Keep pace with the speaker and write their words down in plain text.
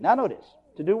Now notice,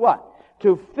 to do what?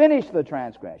 To finish the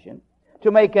transgression,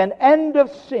 to make an end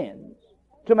of sins,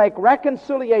 to make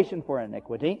reconciliation for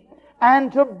iniquity,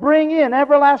 and to bring in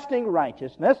everlasting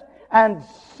righteousness, and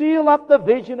seal up the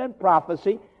vision and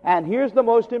prophecy, and here's the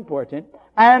most important,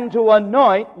 and to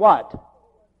anoint what?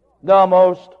 The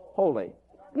most holy.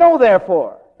 Know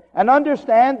therefore, and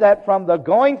understand that from the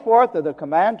going forth of the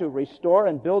command to restore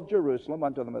and build Jerusalem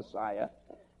unto the Messiah,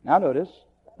 now notice,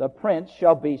 the prince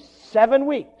shall be 7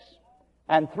 weeks,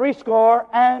 and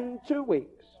 62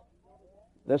 weeks.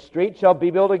 The street shall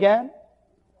be built again,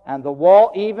 and the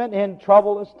wall even in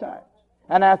troublous times.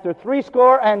 And after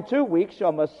 62 weeks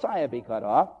shall Messiah be cut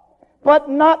off. But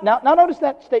not, now notice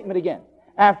that statement again.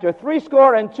 After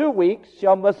 62 weeks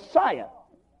shall Messiah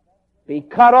be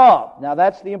cut off. Now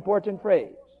that's the important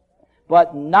phrase.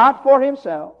 But not for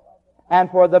himself, and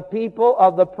for the people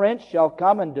of the prince shall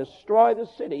come and destroy the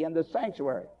city and the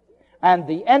sanctuary. And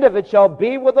the end of it shall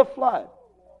be with a flood.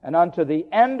 And unto the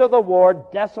end of the war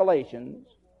desolations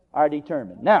are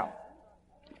determined. Now,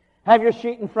 have your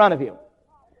sheet in front of you.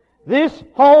 This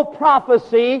whole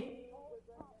prophecy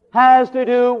has to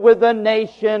do with the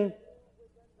nation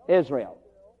Israel.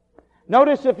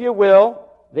 Notice, if you will,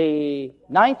 the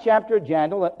 9th chapter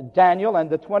of Daniel and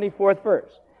the 24th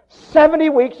verse. 70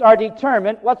 weeks are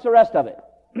determined. What's the rest of it?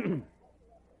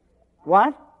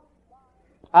 What?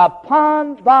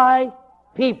 Upon thy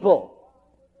people.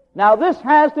 Now this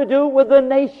has to do with the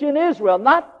nation Israel,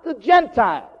 not the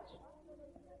Gentiles.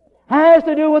 Has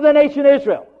to do with the nation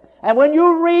Israel. And when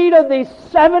you read of these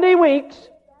 70 weeks,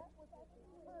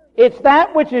 it's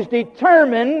that which is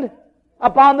determined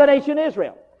upon the nation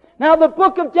Israel. Now the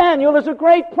book of Daniel is a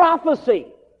great prophecy.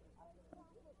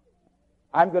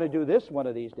 I'm going to do this one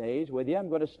of these days with you. I'm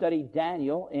going to study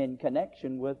Daniel in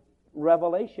connection with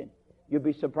Revelation. You'll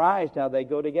be surprised how they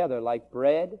go together like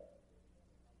bread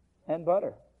and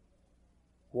butter.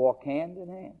 Walk hand in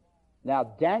hand. Now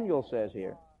Daniel says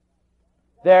here,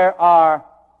 there are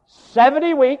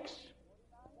 70 weeks,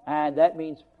 and that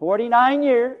means 49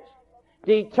 years,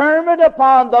 determined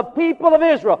upon the people of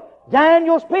Israel,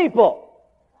 Daniel's people.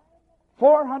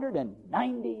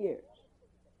 490 years.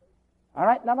 All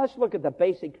right, now let's look at the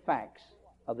basic facts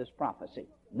of this prophecy.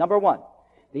 Number one,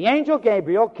 the angel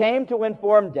Gabriel came to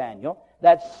inform Daniel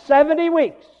that 70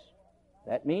 weeks,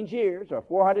 that means years, or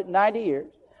 490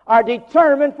 years, are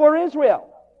determined for Israel.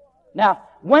 Now,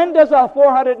 when does our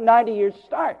 490 years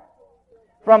start?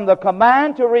 From the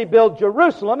command to rebuild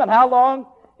Jerusalem, and how long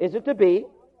is it to be?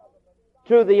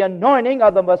 To the anointing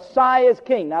of the Messiah as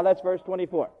king. Now that's verse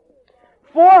 24.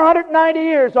 490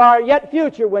 years are yet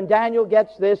future when Daniel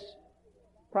gets this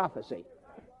prophecy.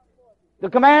 The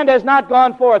command has not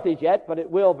gone forth as yet, but it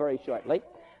will very shortly.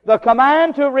 The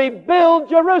command to rebuild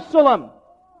Jerusalem.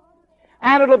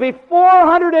 And it'll be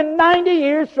 490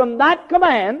 years from that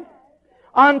command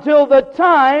until the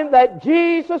time that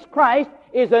Jesus Christ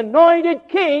is anointed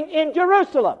king in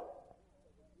Jerusalem.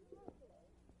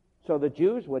 So the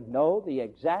Jews would know the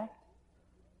exact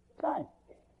time.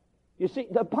 You see,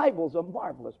 the Bible's a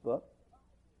marvelous book.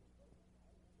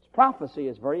 Its prophecy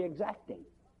is very exacting.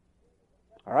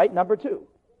 All right, number two.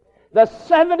 The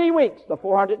 70 weeks, the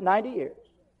 490 years,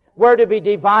 were to be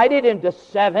divided into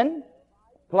 7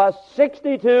 plus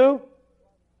 62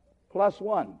 plus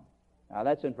 1. Now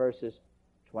that's in verses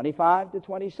 25 to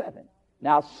 27.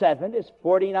 Now 7 is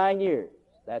 49 years.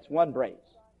 That's one brace.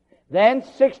 Then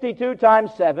 62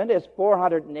 times 7 is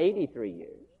 483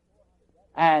 years.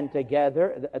 And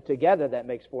together that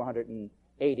makes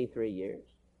 483 years.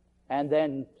 And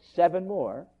then 7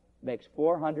 more makes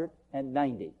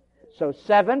 490. So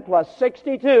 7 plus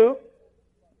 62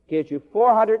 gives you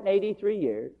 483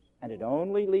 years, and it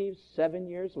only leaves 7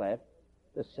 years left,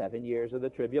 the 7 years of the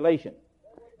tribulation.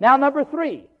 Now number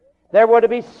 3, there were to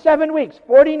be 7 weeks,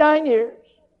 49 years,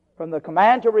 from the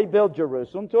command to rebuild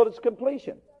Jerusalem till its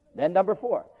completion. Then number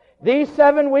 4, these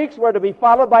 7 weeks were to be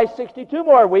followed by 62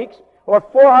 more weeks, or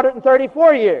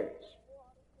 434 years,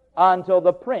 until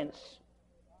the Prince,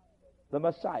 the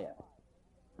Messiah.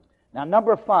 Now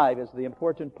number 5 is the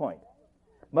important point.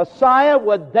 Messiah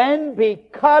would then be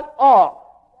cut off,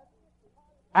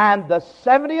 and the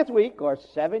 70th week, or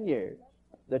 7 years,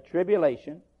 the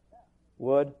tribulation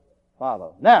would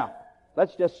follow. Now,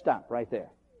 let's just stop right there.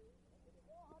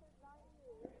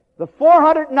 The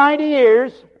 490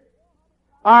 years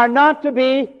are not to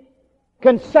be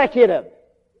consecutive.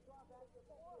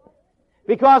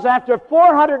 Because after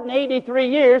 483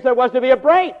 years, there was to be a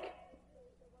break.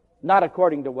 Not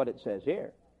according to what it says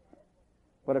here,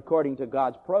 but according to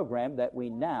God's program that we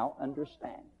now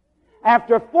understand.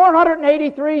 After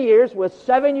 483 years, with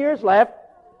 7 years left,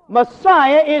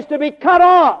 Messiah is to be cut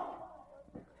off.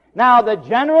 Now, the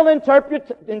general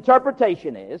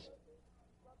interpretation is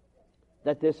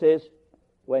that this is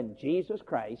when Jesus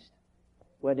Christ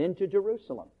went into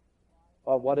Jerusalem,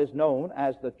 or what is known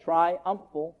as the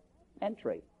triumphal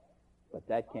entry. But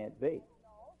that can't be.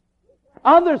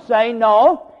 Others say,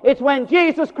 no, it's when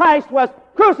Jesus Christ was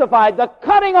crucified. The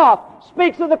cutting off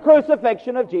speaks of the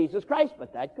crucifixion of Jesus Christ,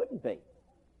 but that couldn't be.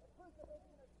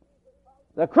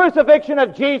 The crucifixion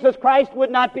of Jesus Christ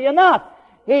would not be enough.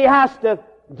 He has to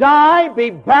die, be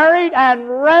buried, and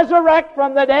resurrect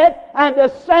from the dead, and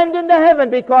ascend into heaven,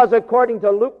 because according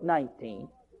to Luke 19,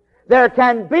 there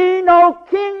can be no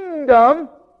kingdom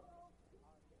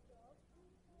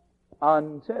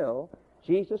until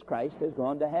Jesus Christ has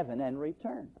gone to heaven and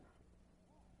returned.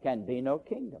 Can be no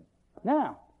kingdom.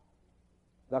 Now,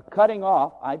 the cutting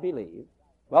off, I believe,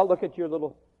 well, look at your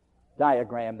little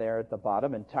diagram there at the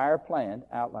bottom, entire plan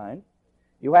outlined.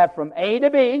 You have from A to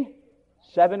B,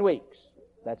 7 weeks.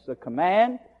 That's the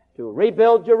command to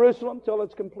rebuild Jerusalem till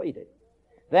it's completed.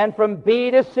 Then from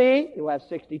B to C, you have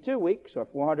 62 weeks, or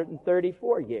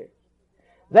 434 years.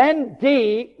 Then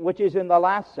D, which is in the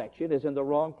last section, is in the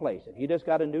wrong place. If you just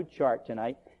got a new chart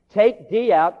tonight, take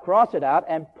D out, cross it out,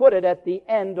 and put it at the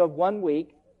end of 1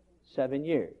 week, 7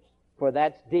 years. For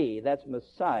that's D, that's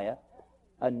Messiah,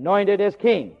 anointed as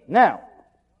king. Now,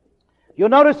 you'll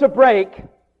notice a break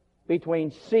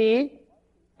between C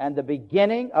and the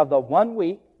beginning of the 1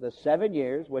 week, the 7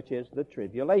 years, which is the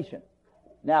tribulation.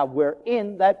 Now, we're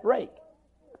in that break.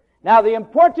 Now, the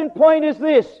important point is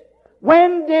this.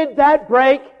 When did that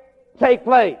break take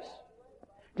place?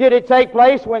 Did it take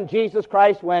place when Jesus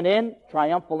Christ went in,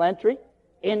 triumphal entry,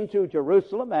 into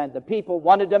Jerusalem, and the people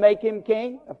wanted to make him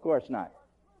king? Of course not.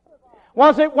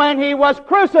 Was it when he was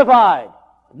crucified?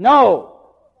 No.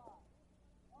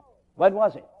 When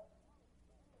was it?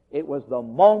 It was the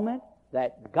moment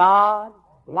that God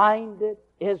blinded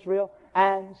Israel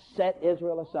and set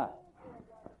Israel aside.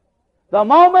 The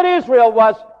moment Israel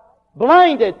was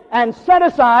blinded and set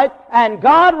aside, and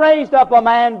God raised up a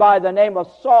man by the name of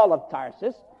Saul of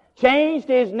Tarsus, changed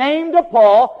his name to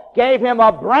Paul, gave him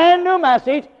a brand new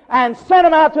message, and sent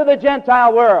him out to the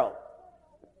Gentile world.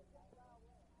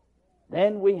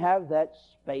 Then we have that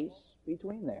space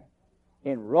between there.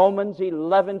 In Romans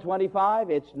 11:25,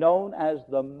 it's known as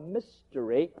the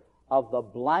mystery of the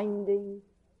blinding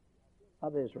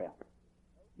of Israel.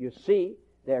 You see,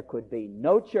 there could be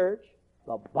no church,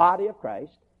 the body of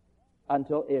Christ,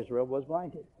 until Israel was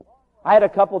blinded. I had a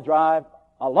couple drive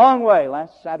a long way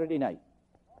last Saturday night.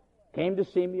 Came to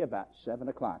see me about 7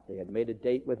 o'clock. They had made a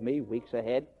date with me weeks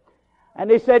ahead. And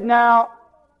they said, now,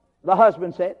 the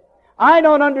husband said, I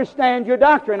don't understand your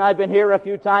doctrine. I've been here a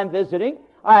few times visiting.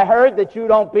 I heard that you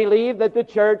don't believe that the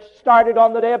church started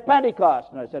on the day of Pentecost.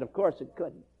 And I said, of course it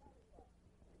couldn't.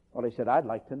 Well, he said, I'd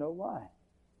like to know why.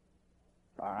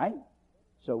 All right.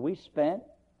 So we spent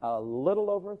a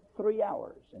little over 3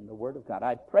 hours in the Word of God.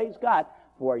 I praise God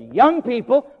for young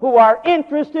people who are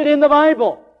interested in the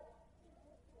Bible.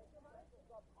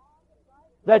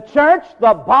 The church,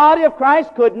 the body of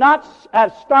Christ, could not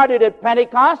have started at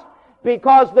Pentecost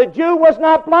because the Jew was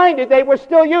not blinded. They were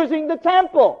still using the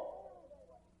temple.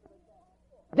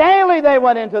 Daily they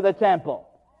went into the temple.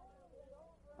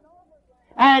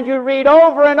 And you read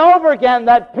over and over again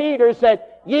that Peter said,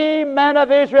 ye men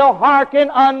of Israel,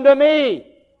 hearken unto me.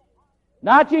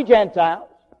 Not ye Gentiles,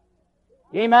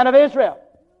 ye men of Israel.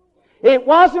 It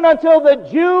wasn't until the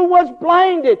Jew was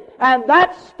blinded, and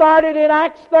that started in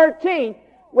Acts 13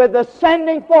 with the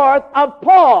sending forth of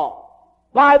Paul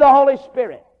by the Holy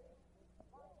Spirit.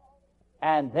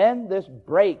 And then this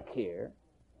break here,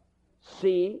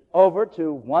 see, over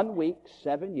to 1 week,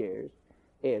 7 years,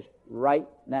 is right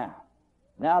now.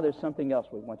 Now there's something else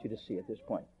we want you to see at this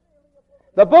point.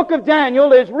 The book of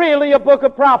Daniel is really a book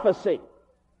of prophecy.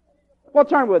 Well,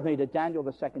 turn with me to Daniel,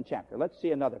 the 2nd chapter. Let's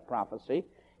see another prophecy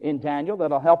in Daniel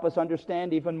that'll help us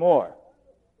understand even more.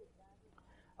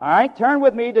 All right, turn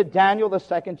with me to Daniel, the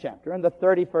 2nd chapter, and the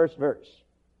 31st verse.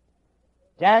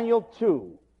 Daniel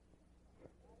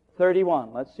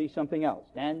 2:31. Let's see something else.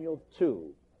 Daniel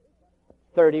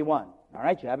 2:31. All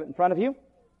right, you have it in front of you?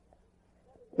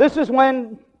 This is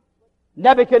when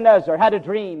Nebuchadnezzar had a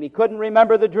dream. He couldn't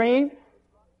remember the dream.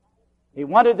 He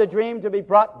wanted the dream to be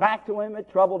brought back to him. It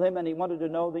troubled him, and he wanted to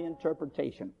know the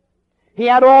interpretation. He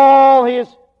had all his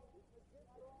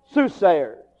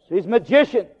soothsayers, his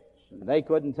magicians. They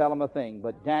couldn't tell him a thing,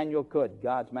 but Daniel could,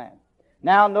 God's man.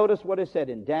 Now notice what is said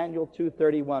in Daniel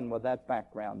 2:31 with that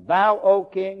background. Thou, O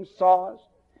king, sawest,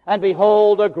 and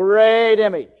behold, a great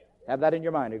image. Have that in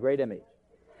your mind, a great image.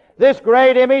 This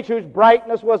great image, whose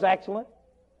brightness was excellent,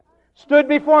 stood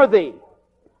before thee.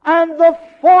 and the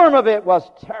form of it was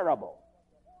terrible.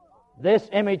 This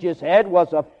image's head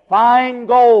was of fine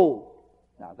gold.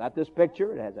 Now, got this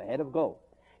picture? It has a head of gold.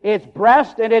 Its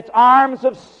breast and its arms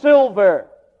of silver.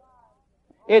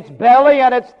 Its belly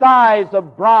and its thighs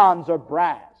of bronze or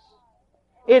brass.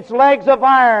 Its legs of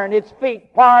iron, its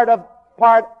feet part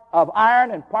of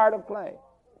iron and part of clay.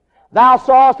 Thou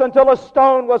sawest until a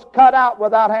stone was cut out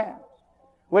without hands,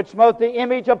 which smote the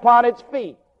image upon its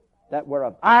feet, that were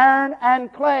of iron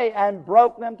and clay, and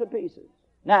broke them to pieces.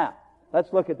 Now,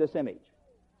 let's look at this image.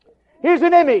 Here's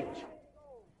an image.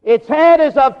 Its head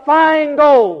is of fine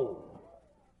gold.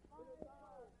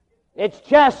 Its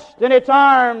chest and its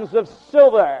arms of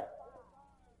silver.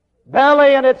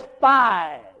 Belly and its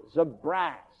thighs of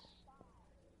brass.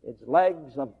 Its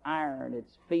legs of iron,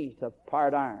 its feet of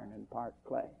part iron and part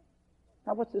clay.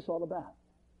 Now, what's this all about?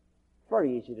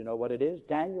 Very easy to know what it is.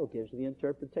 Daniel gives the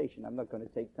interpretation. I'm not going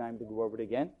to take time to go over it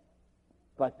again.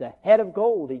 But the head of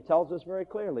gold, he tells us very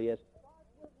clearly, is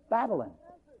Babylon.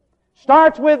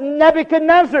 Starts with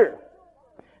Nebuchadnezzar.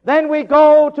 Then we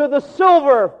go to the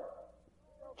silver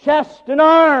chest and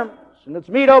arms, and it's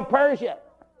Medo-Persia.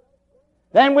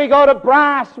 Then we go to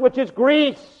brass, which is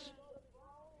Greece.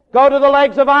 Go to the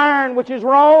legs of iron, which is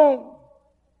Rome.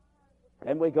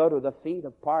 Then we go to the feet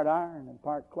of part iron and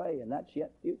part clay, and that's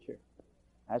yet future.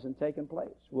 Hasn't taken place.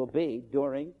 Will be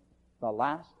during the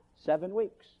last 7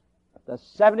 weeks. The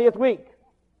 70th week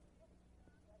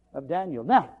of Daniel.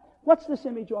 Now, what's this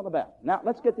image all about? Now,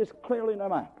 let's get this clearly in our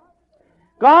mind.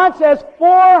 God says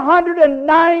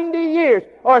 490 years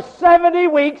or 70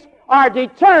 weeks are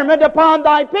determined upon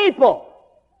thy people.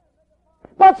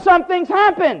 But something's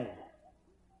happened.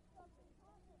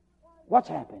 What's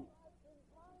happened?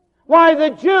 Why,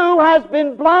 the Jew has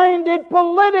been blinded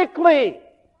politically.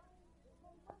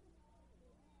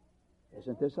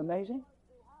 Isn't this amazing?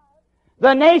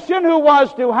 The nation who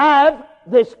was to have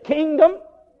this kingdom,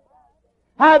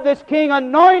 have this king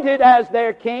anointed as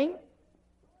their king,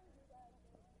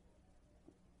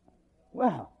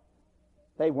 well,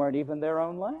 they weren't even their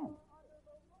own land.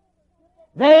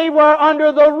 They were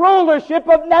under the rulership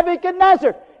of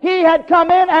Nebuchadnezzar. He had come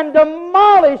in and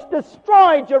demolished,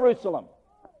 destroyed Jerusalem.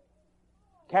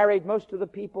 Carried most of the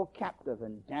people captive,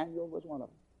 and Daniel was one of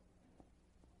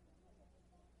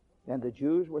them. And the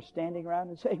Jews were standing around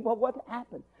and saying, well, what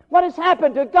happened? What has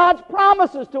happened to God's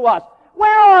promises to us?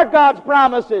 Where are God's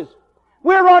promises?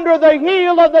 We're under the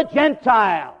heel of the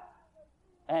Gentile.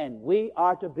 And we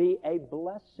are to be a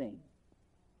blessing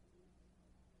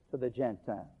to the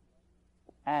Gentiles.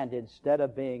 And instead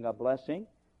of being a blessing,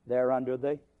 they're under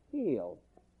the heel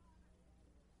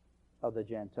of the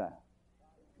Gentiles.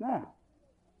 Now,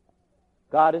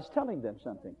 God is telling them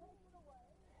something.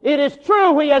 It is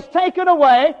true He has taken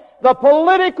away the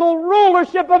political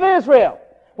rulership of Israel.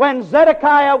 When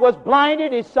Zedekiah was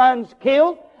blinded, his sons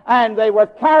killed, and they were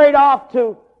carried off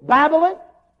to Babylon,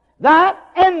 that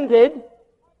ended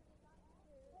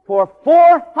for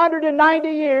 490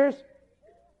 years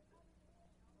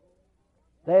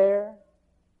their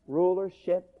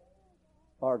rulership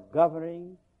or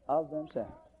governing of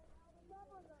themselves.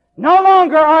 No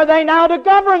longer are they now to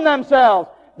govern themselves.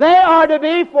 They are to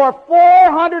be for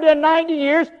 490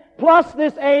 years, plus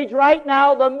this age right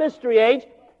now, the mystery age,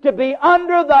 to be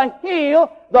under the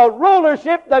heel, the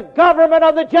rulership, the government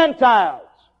of the Gentiles.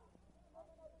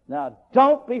 Now,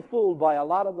 don't be fooled by a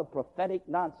lot of the prophetic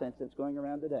nonsense that's going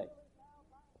around today.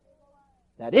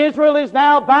 That Israel is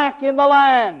now back in the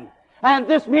land, and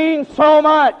this means so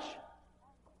much.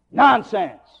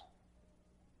 Nonsense.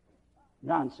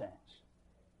 Nonsense.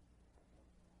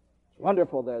 It's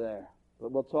wonderful they're there.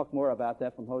 But we'll talk more about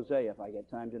that from Hosea if I get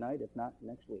time tonight, if not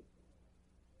next week.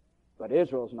 But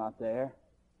Israel's not there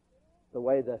the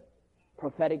way the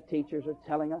prophetic teachers are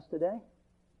telling us today.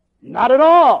 Not at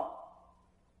all.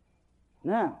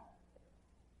 Now,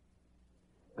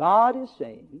 God is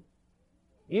saying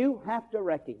you have to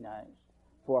recognize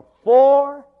for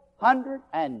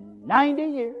 490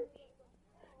 years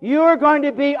you're going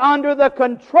to be under the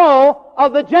control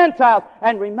of the Gentiles.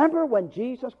 And remember when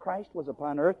Jesus Christ was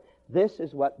upon earth, this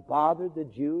is what bothered the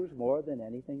Jews more than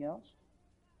anything else.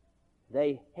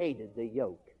 They hated the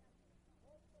yoke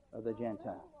of the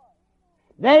Gentiles.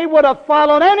 They would have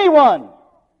followed anyone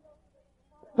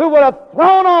who would have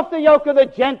thrown off the yoke of the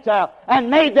Gentile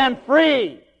and made them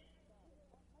free.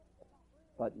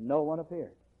 But no one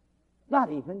appeared. Not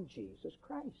even Jesus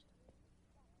Christ.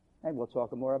 And we'll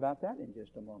talk more about that in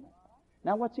just a moment.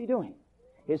 Now what's He doing?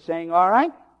 He's saying, all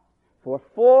right, for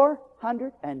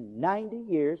 490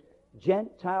 years,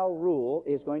 Gentile rule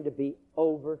is going to be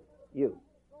over you.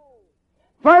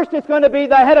 First, it's going to be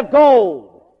the head of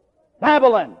gold,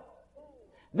 Babylon.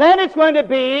 Then it's going to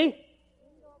be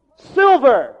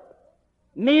silver,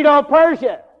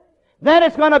 Medo-Persia. Then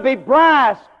it's going to be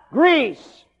brass,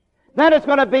 Greece. Then it's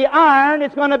going to be iron,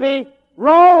 it's going to be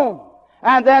Rome.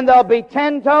 And then there'll be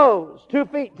 10 toes, 2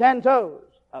 feet, 10 toes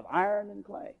of iron and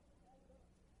clay.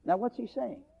 Now what's he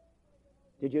saying?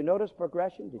 Did you notice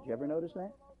progression? Did you ever notice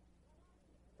that?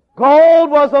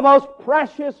 Gold was the most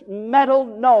precious metal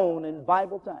known in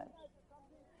Bible times.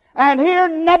 And here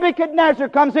Nebuchadnezzar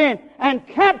comes in and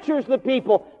captures the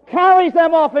people, carries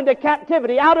them off into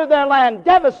captivity, out of their land,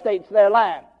 devastates their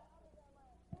land.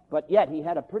 But yet he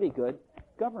had a pretty good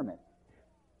government.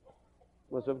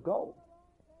 It was of gold.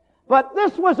 But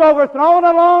this was overthrown.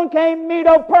 Along came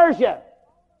Medo-Persia.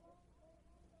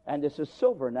 And this is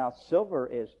silver. Now, silver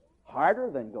is harder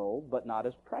than gold, but not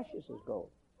as precious as gold.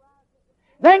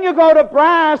 Then you go to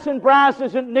brass, and brass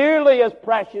isn't nearly as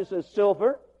precious as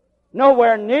silver.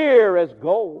 Nowhere near as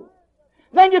gold.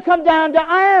 Then you come down to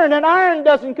iron, and iron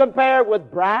doesn't compare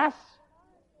with brass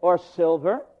or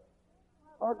silver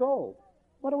or gold.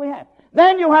 What do we have?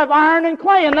 Then you have iron and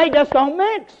clay, and they just don't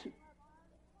mix.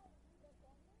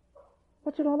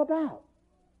 What's it all about?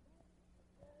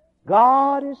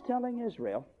 God is telling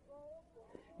Israel,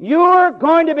 you're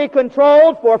going to be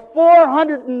controlled for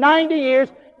 490 years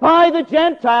by the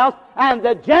Gentiles, and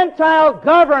the Gentile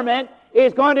government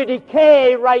is going to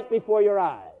decay right before your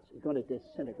eyes. It's going to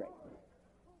disintegrate.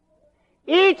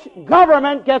 Each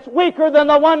government gets weaker than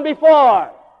the one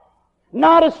before.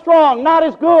 Not as strong, not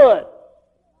as good.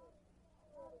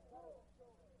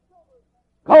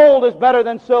 Gold is better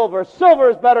than silver. Silver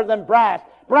is better than brass.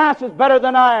 Brass is better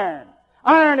than iron.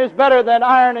 Iron is better than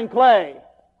iron and clay.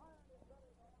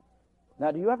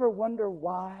 Now, do you ever wonder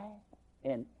why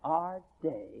in our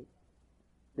day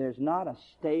there's not a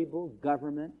stable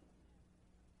government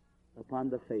upon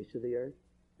the face of the earth?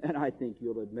 And I think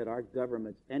you'll admit our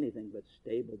government's anything but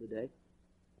stable today.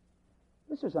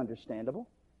 This is understandable.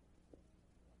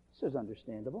 This is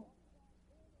understandable.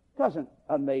 It doesn't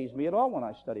amaze me at all when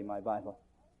I study my Bible.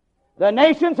 The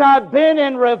nations have been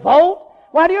in revolt.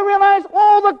 Why, do you realize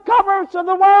all the governments of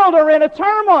the world are in a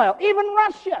turmoil, even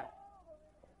Russia?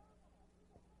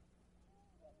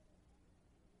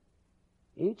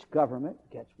 Each government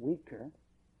gets weaker,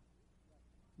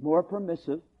 more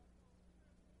permissive,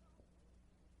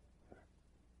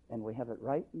 and we have it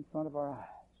right in front of our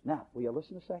eyes. Now, will you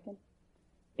listen a second?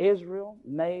 Israel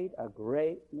made a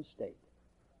great mistake.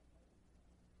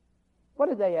 What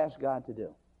did they ask God to do?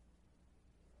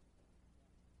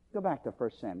 Go back to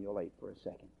 1 Samuel 8 for a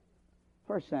second.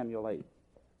 1 Samuel 8.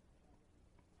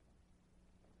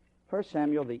 1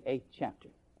 Samuel, the 8th chapter.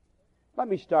 Let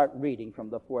me start reading from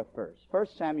the 4th verse. 1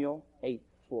 Samuel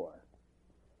 8:4.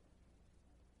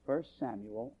 1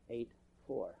 Samuel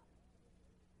 8:4.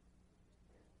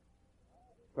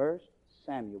 1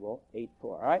 Samuel 8:4.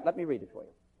 All right, let me read it for you.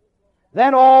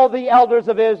 Then all the elders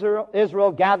of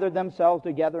Israel gathered themselves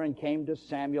together and came to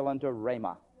Samuel unto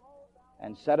Ramah,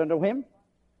 and said unto him,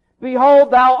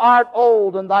 Behold, thou art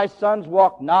old, and thy sons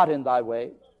walk not in thy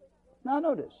ways. Now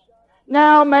notice.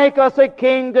 Now make us a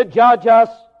king to judge us.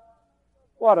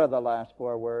 What are the last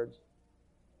 4 words?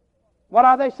 What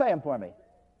are they saying for me?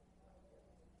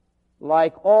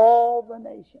 Like all the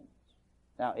nations.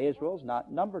 Now, Israel's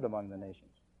not numbered among the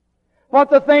nations. But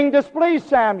the thing displeased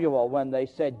Samuel when they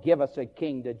said, Give us a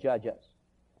king to judge us.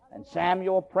 And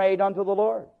Samuel prayed unto the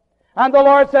Lord. And the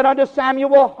Lord said unto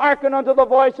Samuel, Hearken unto the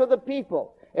voice of the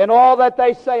people in all that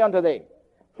they say unto thee.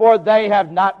 For they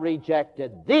have not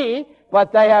rejected thee,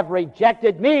 but they have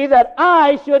rejected me, that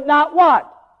I should not what?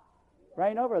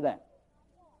 Reign over them.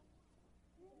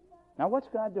 Now what's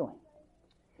God doing?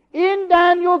 In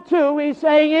Daniel 2, he's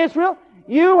saying, Israel,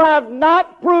 you have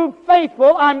not proved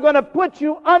faithful. I'm going to put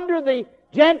you under the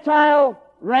Gentile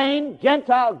reign,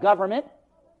 Gentile government.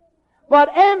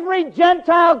 But every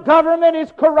Gentile government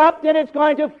is corrupt and it's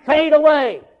going to fade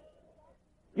away.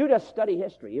 You just study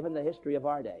history, even the history of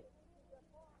our day.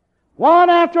 One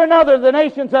after another, the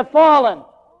nations have fallen,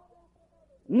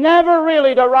 never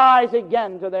really to rise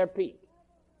again to their peak.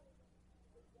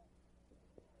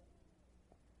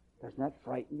 Doesn't that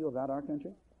frighten you about our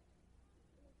country?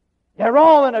 They're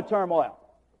all in a turmoil.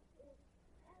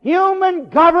 Human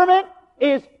government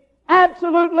is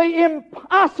absolutely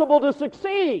impossible to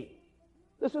succeed.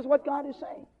 This is what God is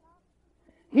saying.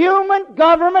 Human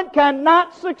government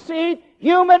cannot succeed.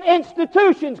 Human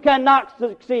institutions cannot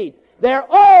succeed. They're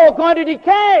all going to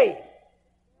decay.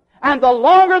 And the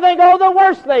longer they go, the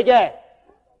worse they get.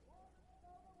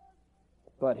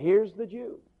 But here's the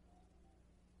Jew.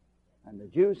 And the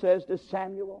Jew says to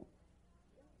Samuel,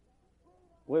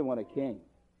 we want a king.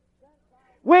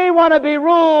 We want to be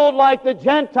ruled like the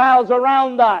Gentiles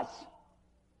around us.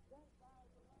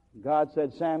 God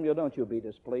said, Samuel, don't you be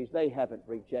displeased. They haven't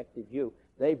rejected you.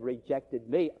 They've rejected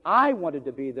me. I wanted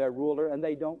to be their ruler, and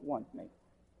they don't want me.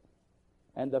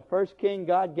 And the first king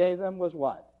God gave them was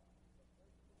what?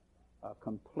 A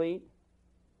complete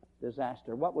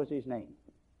disaster. What was his name?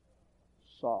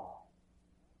 Saul.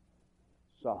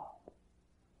 Saul.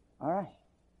 All right.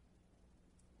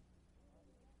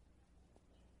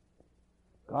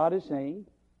 God is saying,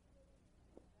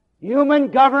 human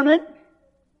government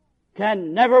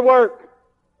can never work.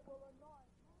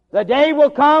 The day will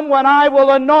come when I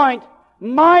will anoint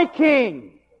my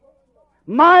king,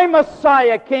 my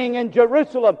Messiah king in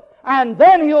Jerusalem, and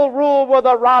then he'll rule with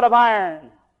a rod of iron.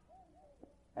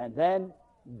 And then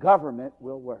government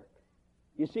will work.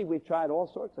 You see, we've tried all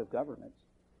sorts of governments.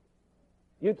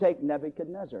 You take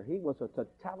Nebuchadnezzar. He was a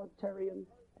totalitarian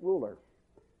ruler.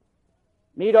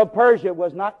 Medo-Persia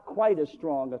was not quite as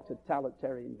strong a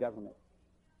totalitarian government.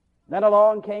 Then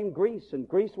along came Greece, and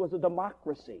Greece was a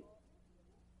democracy.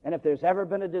 And if there's ever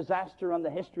been a disaster on the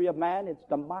history of man, it's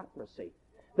democracy.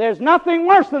 There's nothing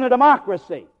worse than a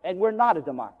democracy, and we're not a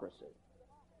democracy.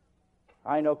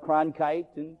 I know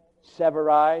Cronkite and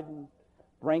Severide and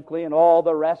Brinkley and all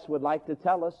the rest would like to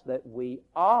tell us that we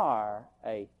are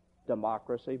a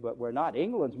democracy, but we're not.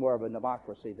 England's more of a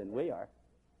democracy than we are.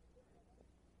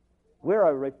 We're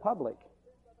a republic.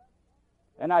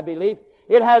 And I believe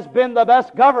it has been the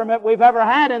best government we've ever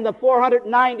had in the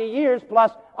 490 years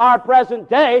plus our present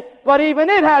day, but even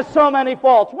it has so many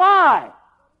faults. Why?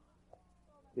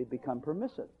 We've become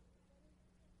permissive.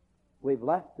 We've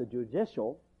left the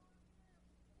judicial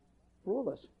rule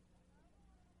us.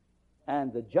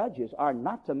 And the judges are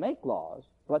not to make laws,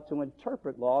 but to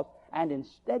interpret laws. And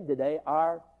instead today,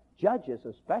 our judges,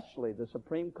 especially the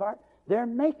Supreme Court, they're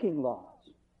making laws.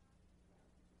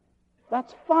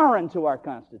 That's foreign to our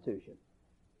Constitution.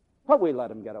 But we let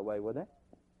them get away with it.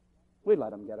 We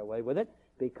let them get away with it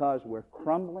because we're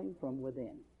crumbling from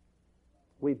within.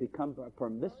 We've become a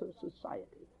permissive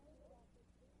society.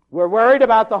 We're worried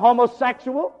about the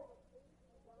homosexual.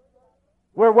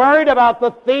 We're worried about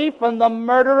the thief and the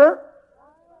murderer.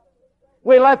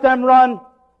 We let them run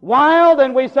wild,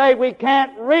 and we say we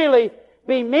can't really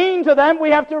be mean to them.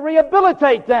 We have to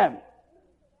rehabilitate them.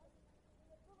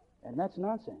 And that's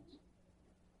nonsense.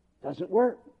 Doesn't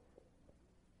work.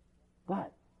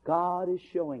 But God is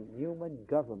showing human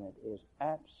government is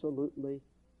absolutely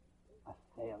a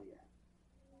failure.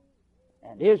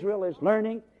 And Israel is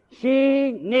learning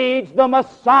she needs the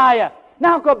Messiah.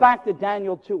 Now go back to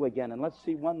Daniel 2 again, and let's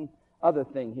see one other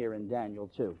thing here in Daniel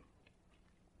 2.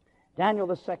 Daniel,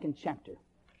 the 2nd chapter.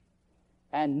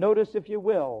 And notice, if you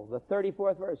will, the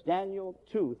 34th verse. Daniel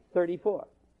 2:34. All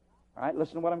right,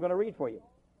 listen to what I'm going to read for you.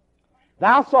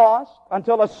 Thou sawest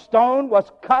until a stone was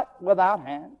cut without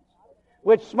hands,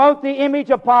 which smote the image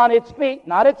upon its feet,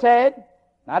 not its head,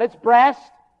 not its breast,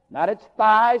 not its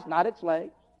thighs, not its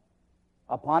legs,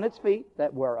 upon its feet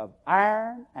that were of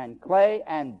iron and clay,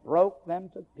 and broke them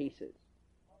to pieces.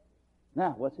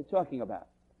 Now, what's it talking about?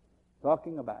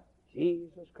 Talking about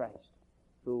Jesus Christ,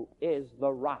 who is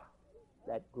the rock,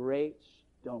 that great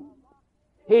stone.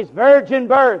 His virgin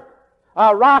birth,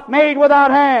 a rock made without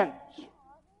hands.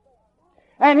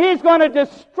 And he's going to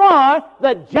destroy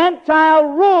the Gentile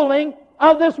ruling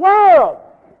of this world.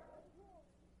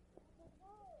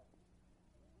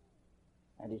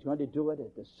 And he's going to do it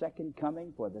at the second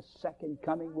coming, for the second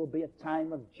coming will be a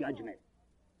time of judgment.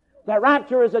 The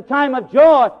rapture is a time of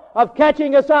joy, of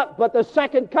catching us up, but the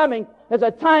second coming is a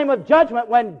time of judgment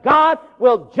when God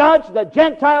will judge the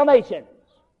Gentile nations.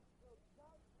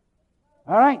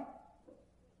 All right.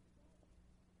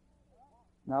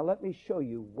 Now let me show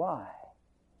you why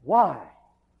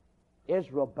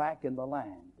Israel back in the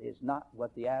land is not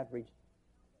what the average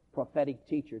prophetic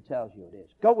teacher tells you it is.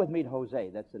 Go with me to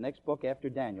Hosea. That's the next book after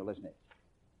Daniel, isn't it?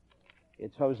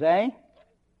 It's Hosea,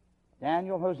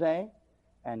 Daniel, Hosea,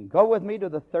 and go with me to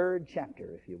the 3rd chapter,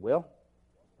 if you will.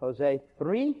 Hosea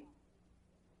 3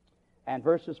 and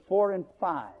verses 4 and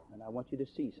 5. And I want you to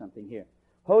see something here.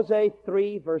 Hosea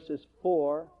 3 verses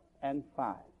 4 and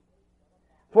 5.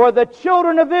 For the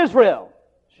children of Israel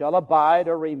shall abide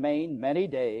or remain many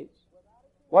days.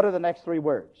 What are the next 3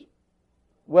 words?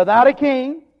 Without a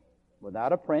king,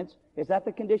 without a prince. Is that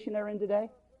the condition they're in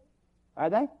today? Are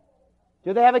they?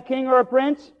 Do they have a king or a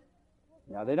prince?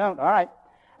 No, they don't. All right.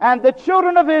 And the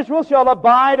children of Israel shall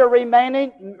abide or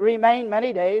remain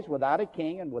many days without a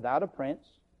king and without a prince.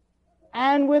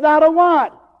 And without a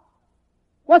what?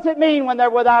 What's it mean when they're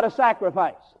without a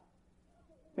sacrifice?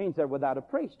 It means they're without a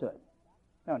priesthood.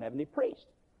 They don't have any priest.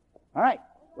 All right.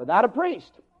 Without a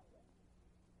priest.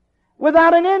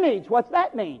 Without an image. What's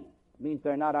that mean? It means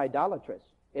they're not idolatrous.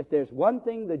 If there's one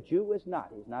thing the Jew is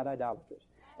not, he's not idolatrous.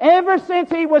 Ever since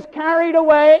he was carried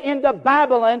away into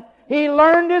Babylon, he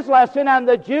learned his lesson, and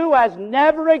the Jew has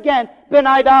never again been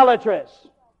idolatrous.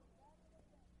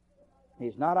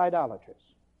 He's not idolatrous.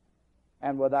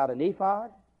 And without an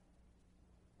ephod,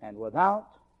 and without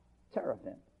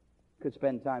teraphim. Could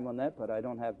spend time on that, but I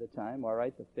don't have the time. All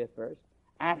right, the 5th verse.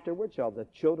 Afterward shall the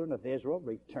children of Israel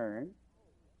return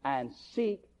and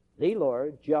seek the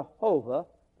Lord, Jehovah,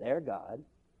 their God.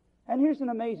 And here's an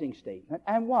amazing statement.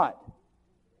 And what?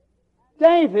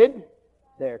 David,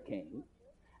 their king,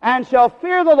 and shall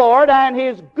fear the Lord and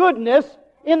his goodness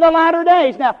in the latter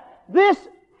days. Now, this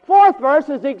 4th verse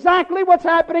is exactly what's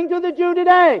happening to the Jew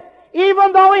today.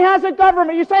 Even though he has a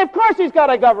government. You say, of course he's got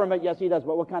a government. Yes, he does.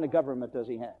 But what kind of government does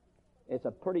he have? It's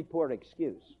a pretty poor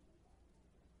excuse.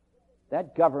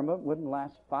 That government wouldn't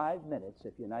last 5 minutes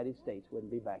if the United States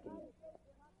wouldn't be backing it.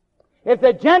 If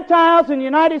the Gentiles in the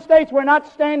United States were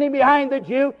not standing behind the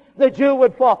Jew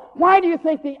would fall. Why do you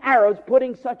think the Arab's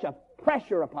putting such a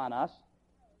pressure upon us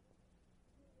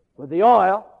with the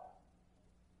oil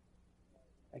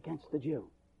against the Jew?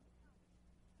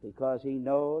 Because he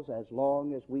knows as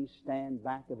long as we stand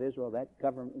back of Israel, that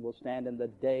government will stand, and the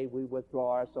day we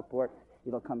withdraw our support,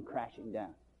 it'll come crashing down.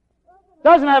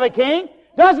 Doesn't have a king,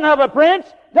 doesn't have a prince,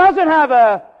 doesn't have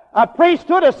a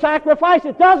priesthood, a sacrifice,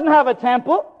 it doesn't have a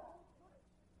temple.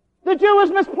 The Jew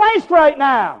is misplaced right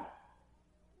now.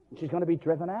 She's going to be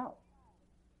driven out.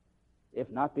 If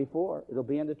not before, it'll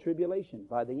be in the tribulation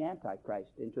by the Antichrist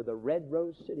into the red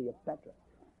rose city of Petra.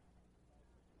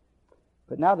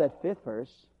 But now that 5th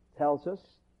verse tells us,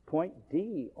 point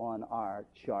D on our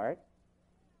chart,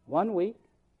 1 week,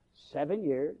 7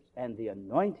 years, and the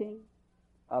anointing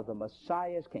of the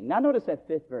Messiah's king. Now notice that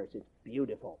 5th verse. It's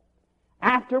beautiful.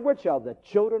 Afterward shall the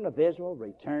children of Israel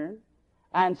return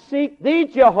and seek thee,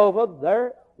 Jehovah,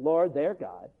 their Lord, their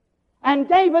God, and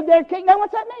David, their king. Now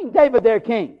what's that mean, David, their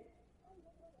king?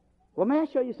 Well, may I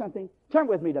show you something? Turn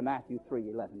with me to Matthew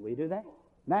 3:11. Will you do that?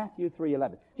 Matthew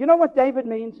 3:11. Do you know what David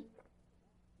means?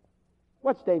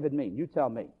 What's David mean? You tell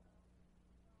me.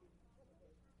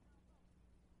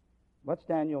 What's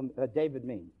David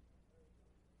mean?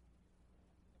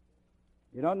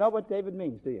 You don't know what David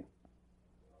means, do you?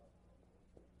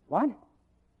 What?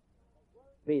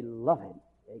 Beloved.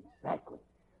 Exactly.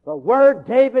 The word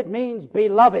David means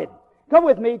beloved. Come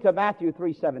with me to Matthew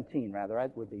 3:17, rather.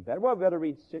 That would be better. Well, we better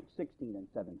read 16 and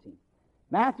 17.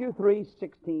 Matthew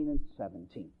 3:16 and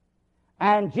 17.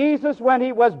 And Jesus, when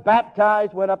he was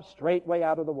baptized, went up straightway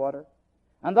out of the water.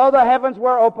 And though the heavens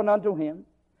were opened unto him,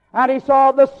 and he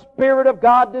saw the Spirit of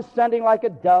God descending like a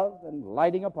dove and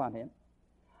lighting upon him,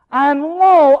 and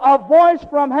lo, a voice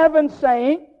from heaven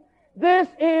saying, This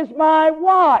is my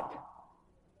what?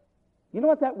 You know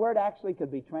what that word actually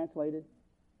could be translated?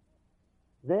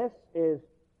 This is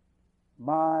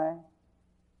my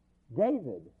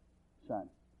David son.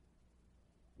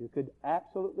 You could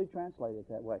absolutely translate it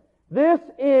that way. This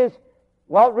is,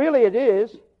 well, really it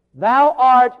is, thou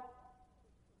art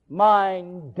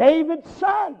mine David's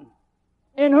son,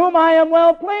 in whom I am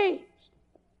well pleased.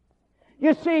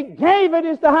 You see, David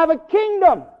is to have a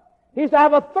kingdom. He's to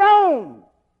have a throne.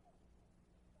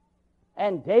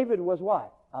 And David was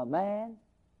what? A man.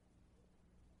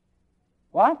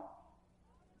 What?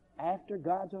 After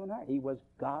God's own heart. He was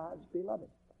God's beloved.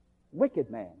 Wicked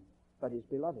man, but his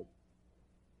beloved.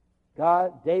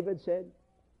 David said,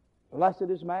 Blessed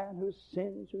is man whose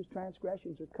sins, whose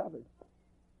transgressions are covered.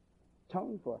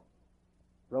 Atoned for.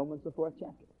 Romans the 4th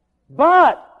chapter.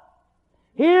 But,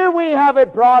 here we have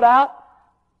it brought out,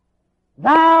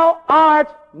 Thou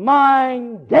art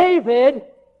mine David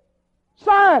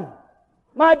son.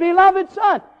 My beloved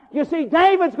son. You see,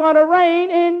 David's going to reign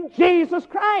in Jesus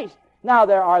Christ. Now,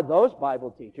 there are those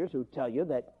Bible teachers who tell you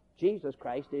that Jesus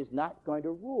Christ is not going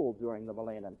to rule during the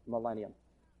millennium.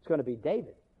 It's going to be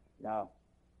David. No.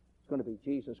 It's going to be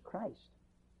Jesus Christ,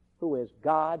 who is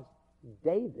God's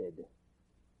David,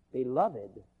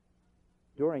 beloved,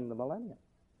 during the millennium.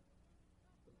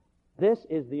 This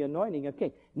is the anointing of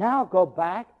king. Now go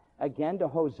back again to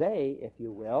Hosea, if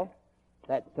you will,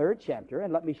 that 3rd chapter,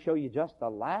 and let me show you just the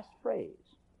last phrase.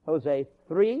 Hosea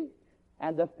 3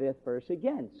 and the 5th verse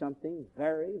again. Something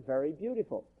very, very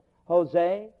beautiful.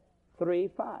 Hosea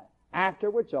 3:5.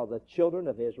 Afterward shall the children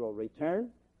of Israel return.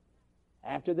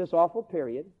 After this awful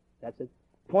period, that's it.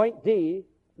 Point D,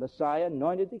 Messiah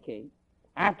anointed the king.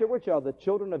 Afterward shall the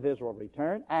children of Israel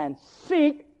return and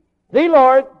seek the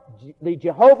Lord, the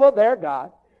Jehovah their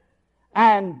God,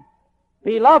 and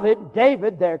beloved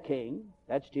David their king,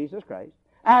 that's Jesus Christ,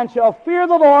 and shall fear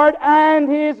the Lord and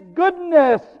his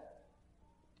goodness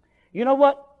You know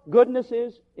what goodness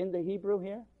is in the Hebrew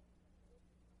here?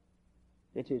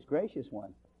 It's His gracious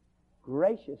one.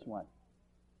 Gracious one.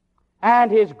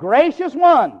 And His gracious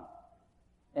one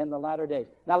in the latter days.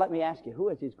 Now let me ask you, who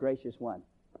is His gracious one?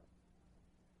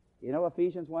 You know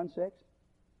Ephesians 1:6?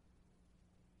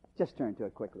 Just turn to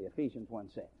it quickly. Ephesians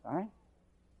 1:6. All right?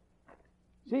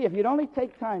 See, if you'd only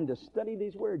take time to study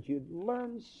these words, you'd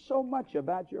learn so much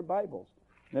about your Bibles.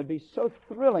 It'd be so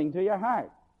thrilling to your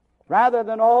heart. Rather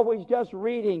than always just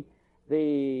reading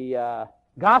the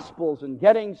Gospels and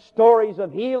getting stories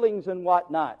of healings and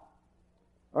whatnot.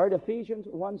 Or at Ephesians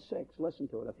 1:6, listen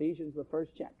to it. Ephesians, the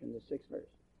first chapter, in the 6th verse.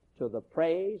 To the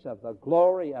praise of the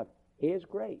glory of His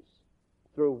grace,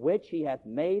 through which He hath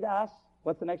made us,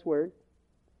 what's the next word?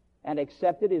 And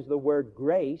accepted is the word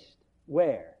graced,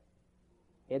 where?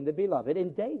 In the beloved,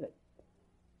 in David.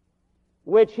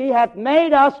 Which He hath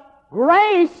made us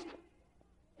graced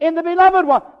in the beloved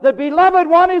one. The beloved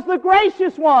one is the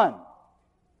gracious one.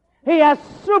 He has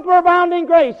superabounding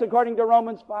grace, according to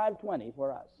Romans 5:20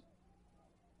 for us.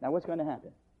 Now what's going to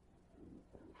happen?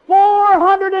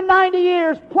 490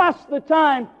 years plus the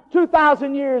time,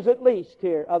 2,000 years at least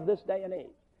here of this day and age.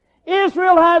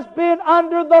 Israel has been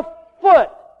under the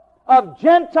foot of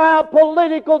Gentile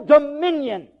political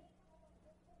dominion.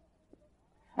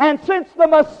 And since the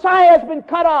Messiah has been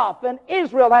cut off and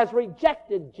Israel has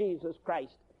rejected Jesus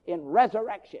Christ in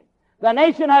resurrection, the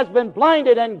nation has been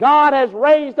blinded and God has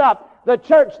raised up the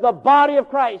church, the body of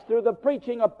Christ, through the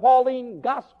preaching of Pauline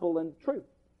gospel and truth.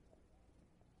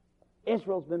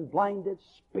 Israel's been blinded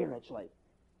spiritually.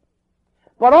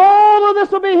 But all of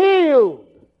this will be healed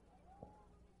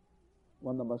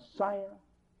when the Messiah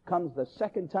comes the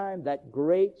second time, that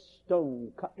great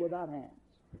stone cut without hands.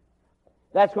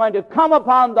 That's going to come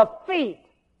upon the feet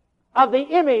of the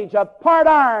image of part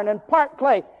iron and part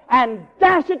clay and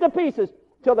dash it to pieces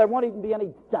till there won't even be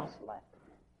any dust left.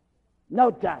 No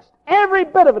dust. Every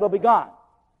bit of it will be gone.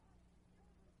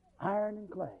 Iron and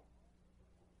clay.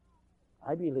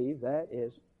 I believe that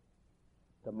is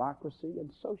democracy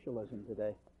and socialism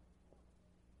today.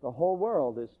 The whole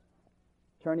world is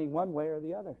turning one way or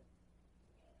the other.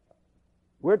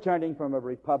 We're turning from a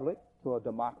republic to a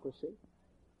democracy.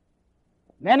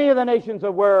 Many of the nations of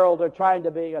the world are trying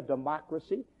to be a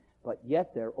democracy, but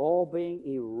yet they're all being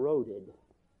eroded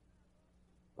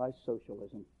by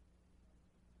socialism.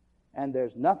 And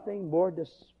there's nothing more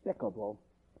despicable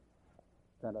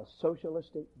than a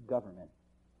socialistic government.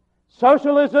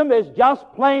 Socialism is just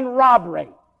plain robbery.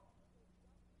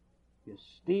 You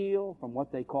steal from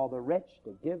what they call the rich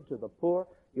to give to the poor.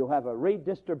 You'll have a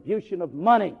redistribution of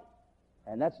money.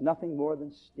 And that's nothing more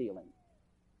than stealing.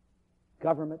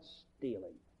 Government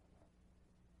stealing.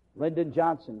 Lyndon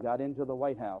Johnson got into the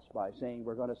White House by saying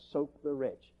we're going to soak the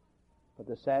rich. But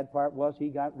the sad part was he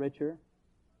got richer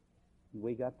and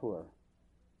we got poorer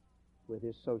with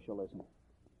his socialism.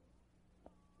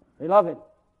 Beloved,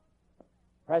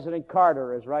 President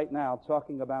Carter is right now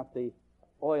talking about the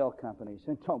oil companies,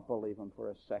 and don't believe him for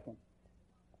a second.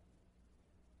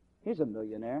 He's a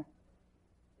millionaire.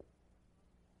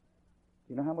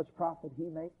 You know how much profit he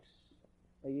makes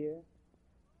a year?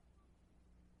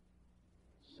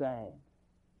 Same.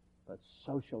 But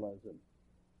socialism,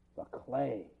 the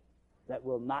clay that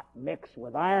will not mix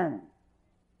with iron,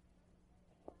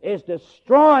 is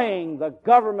destroying the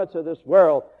governments of this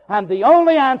world. And the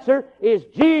only answer is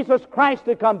Jesus Christ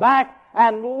to come back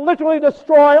and literally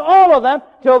destroy all of them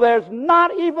till there's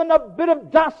not even a bit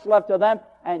of dust left of them.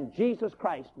 And Jesus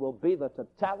Christ will be the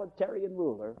totalitarian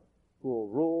ruler who will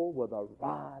rule with a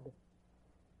rod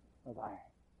of iron.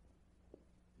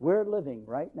 We're living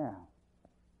right now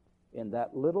in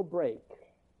that little break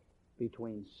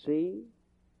between sea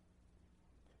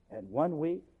and 1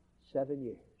 week, 7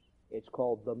 years. It's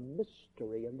called the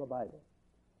mystery in the Bible.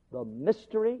 The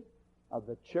mystery of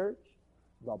the church,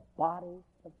 the body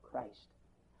of Christ.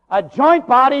 A joint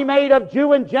body made of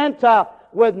Jew and Gentile,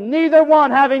 with neither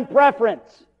one having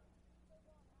preference.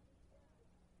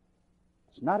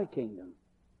 It's not a kingdom,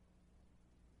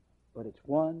 but it's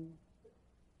one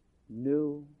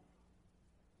new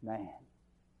man.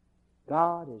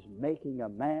 God is making a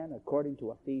man according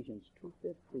to Ephesians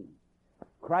 2:15.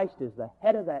 Christ is the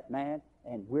head of that man,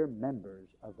 and we're members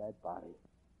of that body.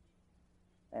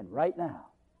 And right now,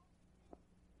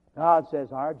 God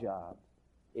says our job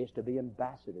is to be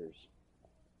ambassadors,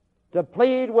 to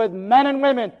plead with men and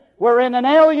women. We're in an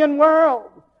alien world.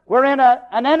 We're in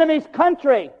an enemy's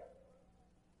country.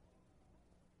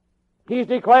 He's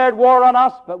declared war on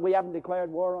us, but we haven't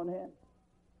declared war on him.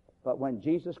 But when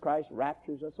Jesus Christ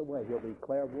raptures us away, he'll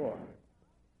declare war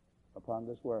upon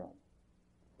this world.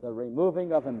 The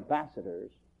removing of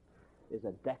ambassadors is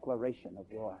a declaration of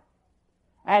war.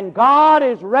 And God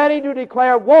is ready to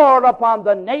declare war upon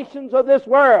the nations of this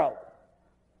world.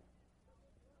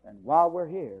 And while we're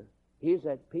here, He's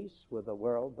at peace with the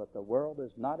world, but the world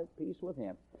is not at peace with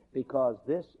Him, because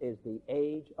this is the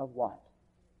age of what?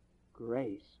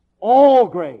 Grace. All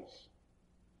grace.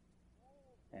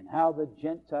 And how the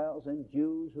Gentiles and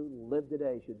Jews who live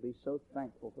today should be so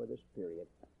thankful for this period.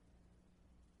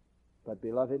 But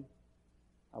beloved,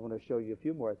 I want to show you a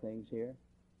few more things here,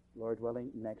 Lord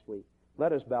willing, next week.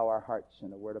 Let us bow our hearts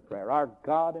in a word of prayer. Our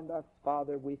God and our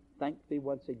Father, we thank Thee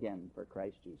once again for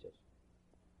Christ Jesus.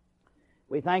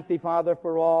 We thank Thee, Father,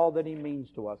 for all that He means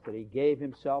to us, that He gave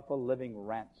Himself a living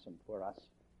ransom for us.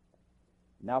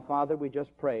 Now, Father, we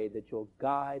just pray that You'll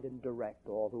guide and direct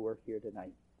all who are here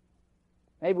tonight.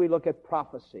 Maybe we look at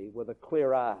prophecy with a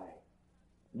clear eye,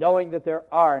 knowing that there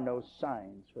are no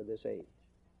signs for this age,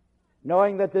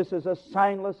 knowing that this is a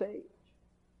signless age,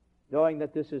 knowing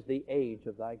that this is the age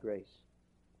of Thy grace,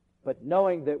 but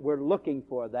knowing that we're looking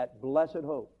for that blessed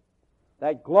hope,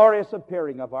 that glorious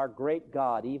appearing of our great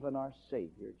God, even our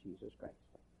Savior, Jesus Christ.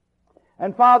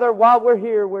 And Father, while we're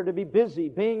here, we're to be busy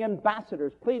being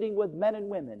ambassadors, pleading with men and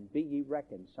women, be ye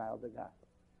reconciled to God.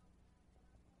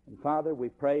 And Father, we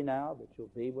pray now that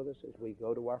You'll be with us as we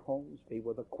go to our homes, be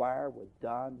with the choir, with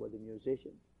Don, with the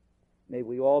musicians. May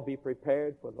we all be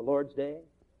prepared for the Lord's day,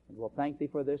 and we'll thank Thee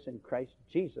for this in Christ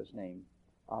Jesus' name.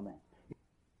 Amen.